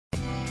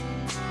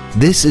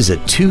This is a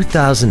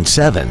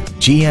 2007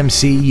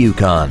 GMC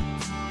Yukon.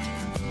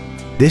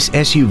 This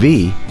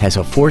SUV has a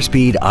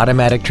 4-speed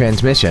automatic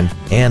transmission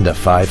and a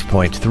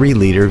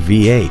 5.3-liter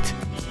V8.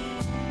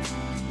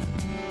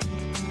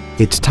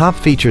 Its top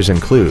features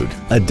include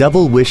a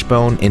double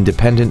wishbone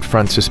independent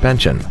front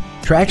suspension,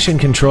 traction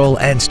control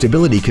and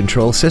stability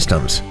control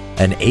systems,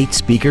 an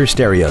 8-speaker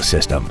stereo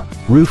system,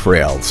 roof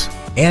rails,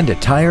 and a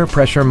tire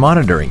pressure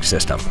monitoring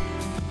system.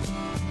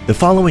 The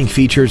following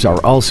features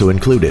are also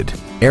included: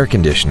 air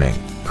conditioning,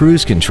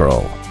 cruise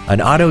control,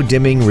 an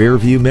auto-dimming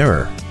rear-view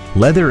mirror,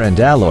 leather and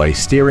alloy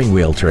steering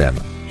wheel trim,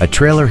 a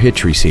trailer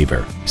hitch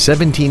receiver,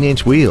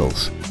 17-inch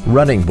wheels,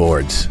 running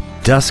boards,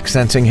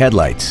 dusk-sensing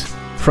headlights,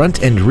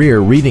 front and rear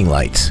reading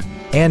lights,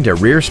 and a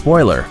rear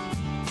spoiler.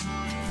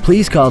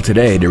 Please call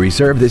today to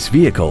reserve this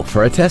vehicle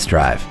for a test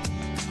drive.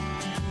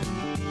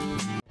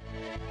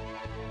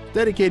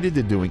 Dedicated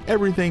to doing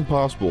everything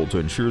possible to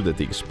ensure that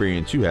the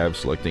experience you have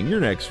selecting your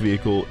next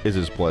vehicle is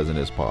as pleasant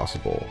as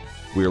possible.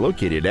 We are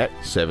located at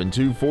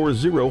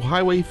 7240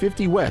 Highway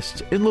 50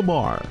 West in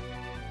Lamar.